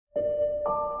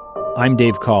I'm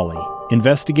Dave Cawley,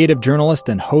 investigative journalist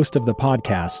and host of the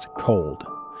podcast Cold.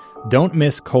 Don't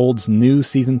miss Cold's new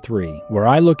Season 3, where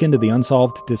I look into the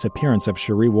unsolved disappearance of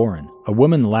Cherie Warren, a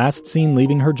woman last seen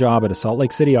leaving her job at a Salt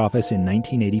Lake City office in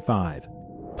 1985.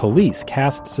 Police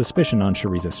cast suspicion on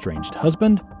Cherie's estranged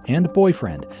husband and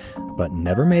boyfriend, but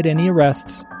never made any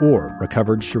arrests or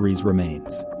recovered Cherie's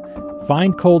remains.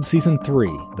 Find Cold Season 3,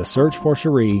 The Search for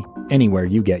Cherie, anywhere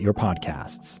you get your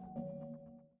podcasts.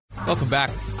 Welcome back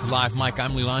to Live Mike.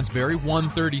 I'm Lee Lonsberry.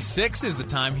 1:36 is the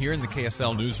time here in the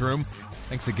KSL newsroom.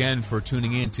 Thanks again for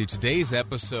tuning in to today's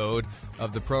episode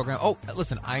of the program. Oh,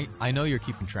 listen, I know you're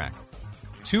keeping track.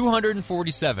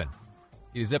 247.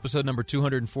 It is episode number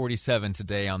 247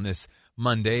 today on this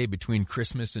Monday between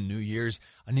Christmas and New Year's.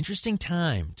 An interesting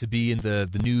time to be in the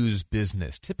news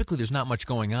business. Typically, there's not much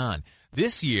going on.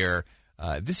 This year,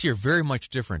 very much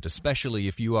different, especially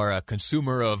if you are a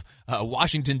consumer of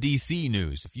Washington, D.C.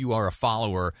 news, if you are a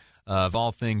follower of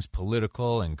all things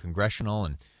political and congressional.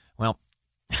 And, well,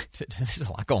 there's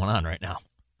a lot going on right now.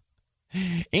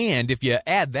 And if you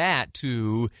add that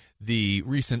to the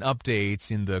recent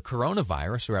updates in the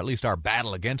coronavirus, or at least our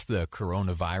battle against the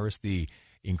coronavirus, the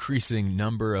increasing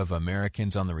number of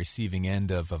Americans on the receiving end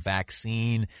of a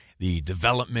vaccine, the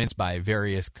developments by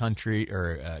various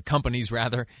companies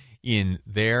in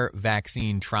their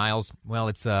vaccine trials,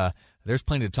 well, there's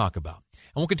plenty to talk about.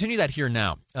 And we'll continue that here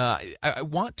now. I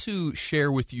want to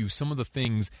share with you some of the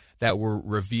things that were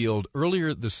revealed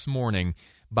earlier this morning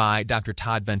by Dr.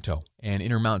 Todd Vento, an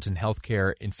Intermountain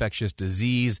Healthcare infectious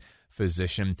disease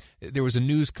physician. There was a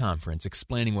news conference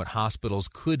explaining what hospitals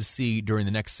could see during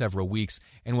the next several weeks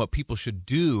and what people should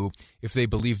do if they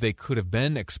believe they could have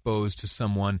been exposed to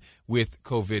someone with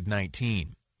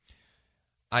COVID-19.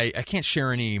 I can't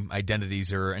share any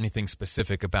identities or anything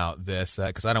specific about this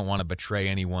because I don't want to betray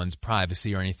anyone's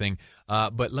privacy or anything.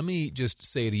 But let me just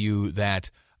say to you that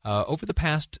over the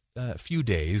past few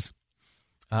days,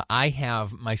 I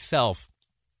have myself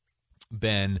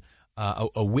been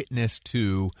a witness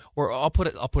to, or I'll put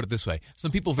it this way: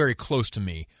 some people very close to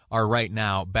me are right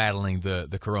now battling the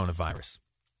coronavirus,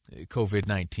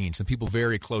 COVID-19. Some people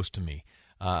very close to me.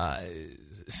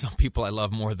 Some people I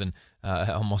love more than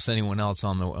almost anyone else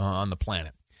on the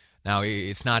planet. Now,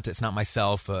 it's not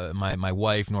myself, my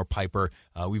wife, nor Piper.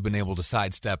 We've been able to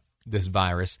sidestep this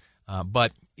virus,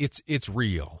 but it's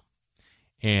real,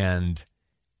 and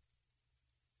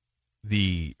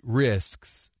the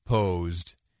risks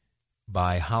posed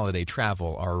by holiday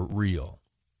travel are real.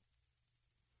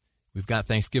 We've got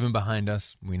Thanksgiving behind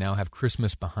us. We now have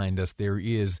Christmas behind us. There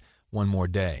is one more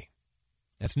day.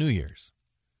 That's New Year's.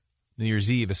 New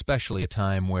Year's Eve, especially a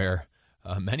time where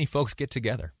many folks get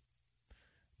together.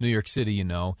 New York City,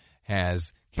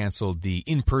 has canceled the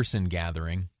in-person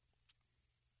gathering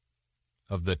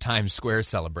of the Times Square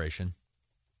celebration.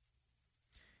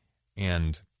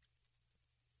 And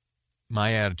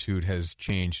my attitude has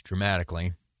changed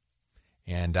dramatically.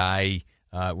 And I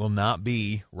will not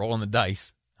be rolling the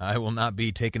dice. I will not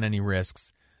be taking any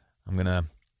risks. I'm gonna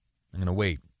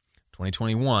wait.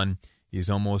 2021 is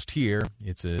almost here.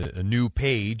 It's a new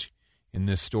page in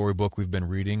this storybook we've been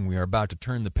reading. We are about to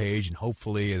turn the page, and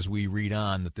hopefully, as we read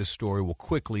on, that this story will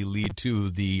quickly lead to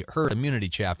the herd immunity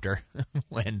chapter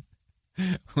when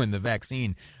the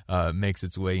vaccine makes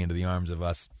its way into the arms of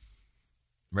us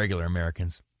regular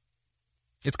Americans.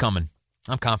 It's coming.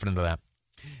 I'm confident of that.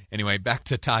 Anyway, back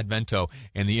to Todd Vento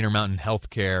and the Intermountain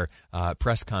Healthcare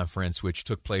press conference, which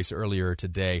took place earlier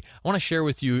today. I want to share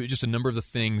with you just a number of the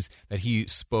things that he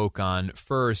spoke on.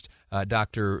 First,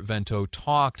 Dr. Vento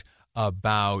talked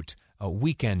about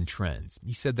weekend trends.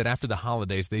 He said that after the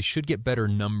holidays, they should get better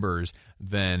numbers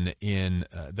than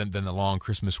the long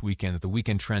Christmas weekend, that the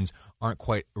weekend trends aren't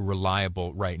quite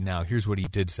reliable right now. Here's what he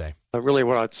did say. Really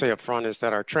what I'd say up front is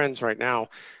that our trends right now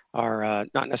are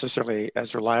not necessarily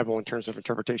as reliable in terms of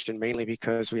interpretation, mainly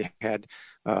because we had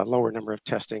a lower number of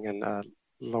testing and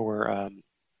lower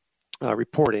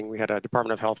reporting. We had a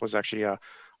Department of Health was actually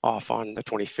off on the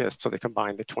 25th, so they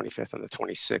combined the 25th and the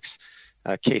 26th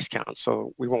case count.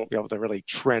 So we won't be able to really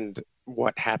trend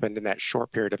what happened in that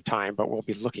short period of time, but we'll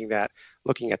be looking at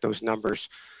those numbers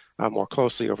more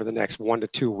closely over the next 1 to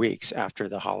 2 weeks after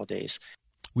the holidays.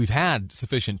 We've had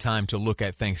sufficient time to look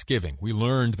at Thanksgiving. We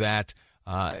learned that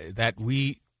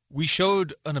we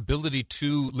showed an ability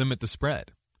to limit the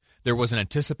spread. There was an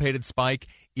anticipated spike.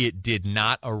 It did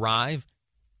not arrive.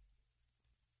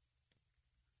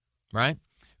 Right?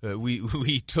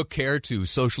 We took care to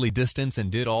socially distance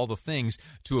and did all the things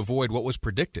to avoid what was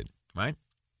predicted. Right?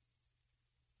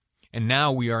 And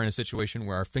now we are in a situation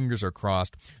where our fingers are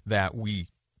crossed that we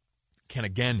can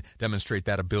again demonstrate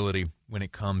that ability when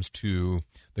it comes to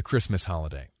the Christmas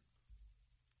holiday.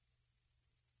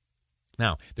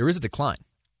 Now, there is a decline.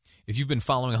 If you've been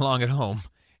following along at home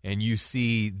and you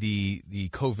see the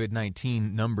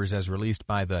COVID-19 numbers as released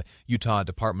by the Utah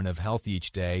Department of Health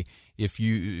each day, if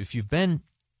you've been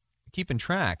keeping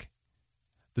track,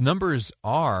 the numbers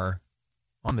are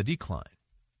on the decline.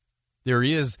 There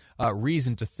is a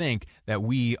reason to think that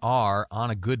we are on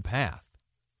a good path.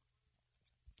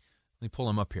 Let me pull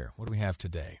them up here. What do we have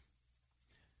today?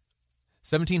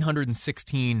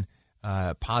 1,716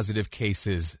 positive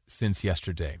cases since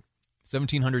yesterday.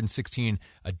 1,716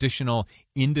 additional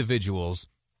individuals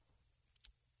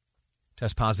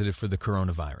test positive for the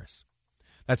coronavirus.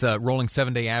 That's a rolling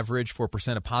 7-day average for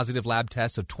percent of positive lab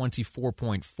tests of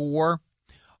 24.4.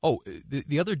 Oh,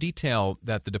 the other detail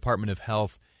that the Department of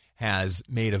Health has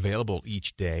made available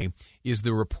each day is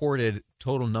the reported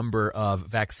total number of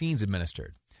vaccines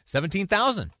administered.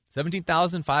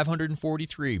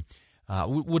 17,543.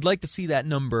 Would like to see that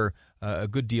number a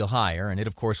good deal higher, and it,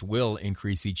 of course, will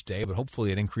increase each day, but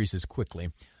hopefully it increases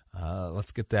quickly.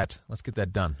 Let's get that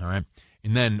done, all right?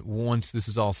 And then once this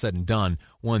is all said and done,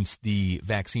 once the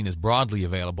vaccine is broadly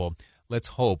available, let's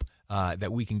hope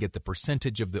that we can get the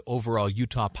percentage of the overall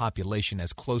Utah population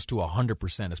as close to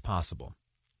 100% as possible.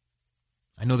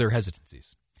 I know there are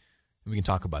hesitancies, and we can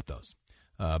talk about those.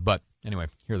 But anyway,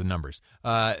 here are the numbers.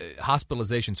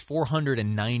 Hospitalizations,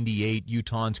 498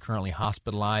 Utahns currently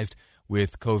hospitalized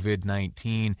with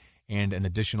COVID-19 and an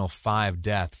additional 5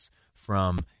 deaths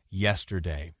from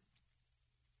yesterday.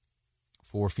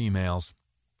 4 females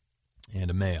and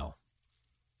a male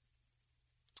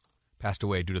passed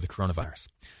away due to the coronavirus.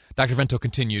 Dr. Vento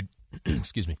continued,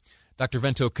 Dr.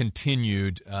 Vento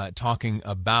continued talking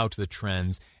about the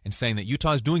trends and saying that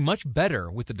Utah is doing much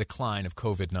better with the decline of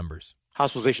COVID numbers.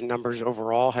 Hospitalization numbers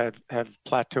overall have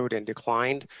plateaued and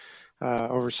declined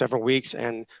over several weeks.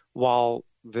 And while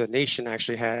the nation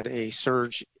actually had a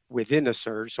surge within a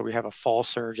surge, so we have a fall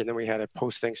surge and then we had a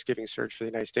post-Thanksgiving surge for the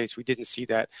United States, we didn't see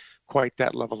that quite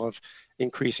that level of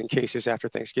increase in cases after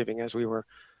Thanksgiving as we were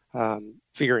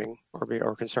fearing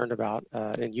or concerned about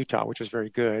in Utah, which was very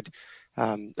good.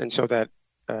 And so that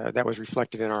was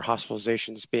reflected in our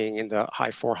hospitalizations being in the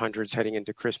high 400s heading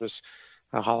into Christmas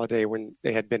holiday when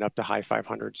they had been up to high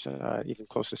 500s, even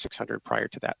close to 600 prior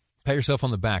to that. Pat yourself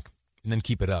on the back and then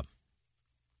keep it up.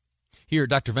 Here,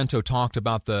 Dr. Vento talked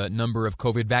about the number of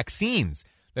COVID vaccines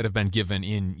that have been given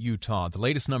in Utah. The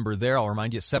latest number there, I'll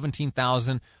remind you,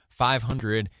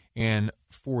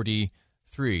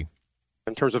 17,543.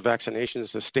 In terms of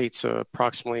vaccinations, the state's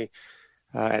approximately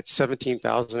at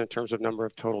 17,000 in terms of number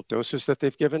of total doses that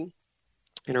they've given.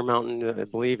 Intermountain, I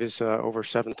believe, is over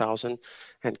 7,000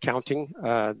 and counting.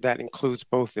 That includes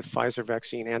both the Pfizer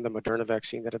vaccine and the Moderna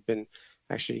vaccine that have been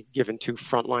actually given to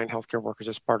frontline healthcare workers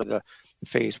as part of the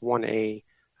Phase 1A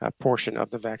portion of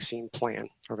the vaccine plan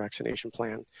or vaccination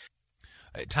plan.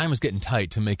 Time is getting tight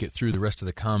to make it through the rest of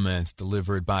the comments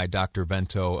delivered by Dr.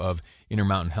 Vento of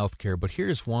Intermountain Healthcare, but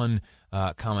here's one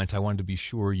comment I wanted to be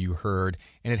sure you heard,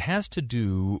 and it has to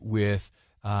do with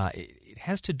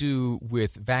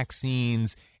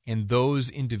vaccines and those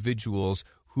individuals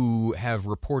who have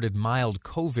reported mild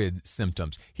COVID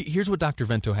symptoms. Here's what Dr.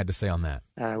 Vento had to say on that.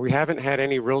 We haven't had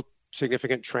any real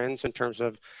significant trends in terms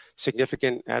of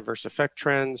significant adverse effect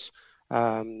trends.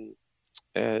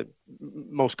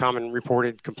 Most common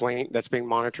reported complaint that's being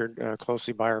monitored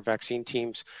closely by our vaccine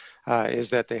teams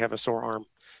is that they have a sore arm,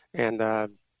 and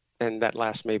that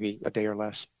lasts maybe a day or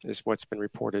less is what's been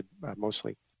reported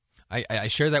mostly. I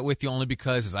share that with you only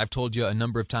because, as I've told you a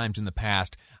number of times in the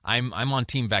past, I'm on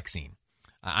team vaccine.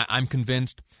 I'm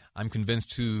convinced. I'm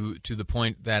convinced to the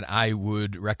point that I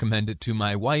would recommend it to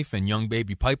my wife and young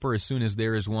baby Piper as soon as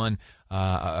there is one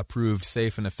approved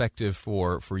safe and effective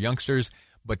for youngsters.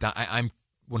 But I'm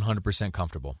 100%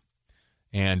 comfortable.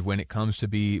 And when it comes to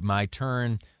be my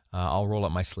turn, I'll roll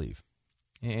up my sleeve.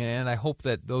 And I hope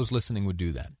that those listening would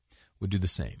do that, would do the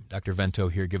same. Dr. Vento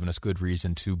here giving us good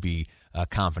reason to be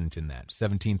confident in that.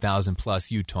 17,000 plus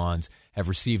Utahns have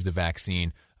received the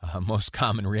vaccine. Most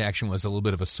common reaction was a little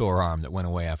bit of a sore arm that went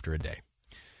away after a day.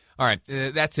 All right,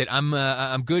 that's it.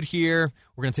 I'm good here.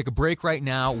 We're going to take a break right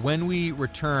now. When we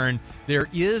return, there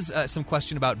is some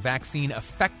question about vaccine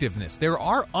effectiveness. There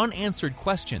are unanswered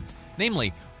questions.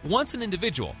 Namely, once an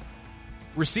individual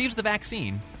receives the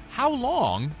vaccine, how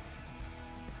long,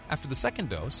 after the second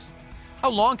dose,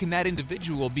 how long can that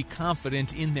individual be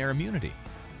confident in their immunity?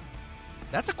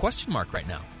 That's a question mark right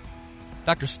now.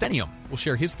 Dr. Stenium will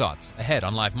share his thoughts ahead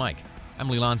on Live Mike. I'm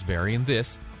Lee Lonsberry, and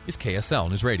this is KSL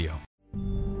News Radio.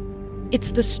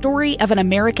 It's the story of an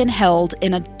American held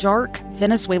in a dark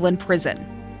Venezuelan prison.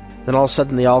 Then all of a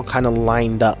sudden they all kind of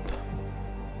lined up.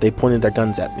 They pointed their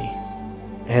guns at me.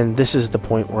 And this is the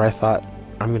point where I thought,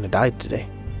 I'm going to die today.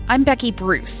 I'm Becky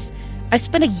Bruce. I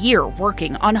spent a year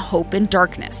working on Hope in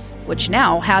Darkness, which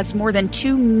now has more than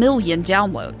 2 million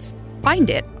downloads. Find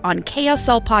it on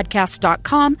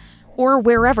kslpodcast.com or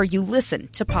wherever you listen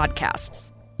to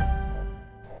podcasts.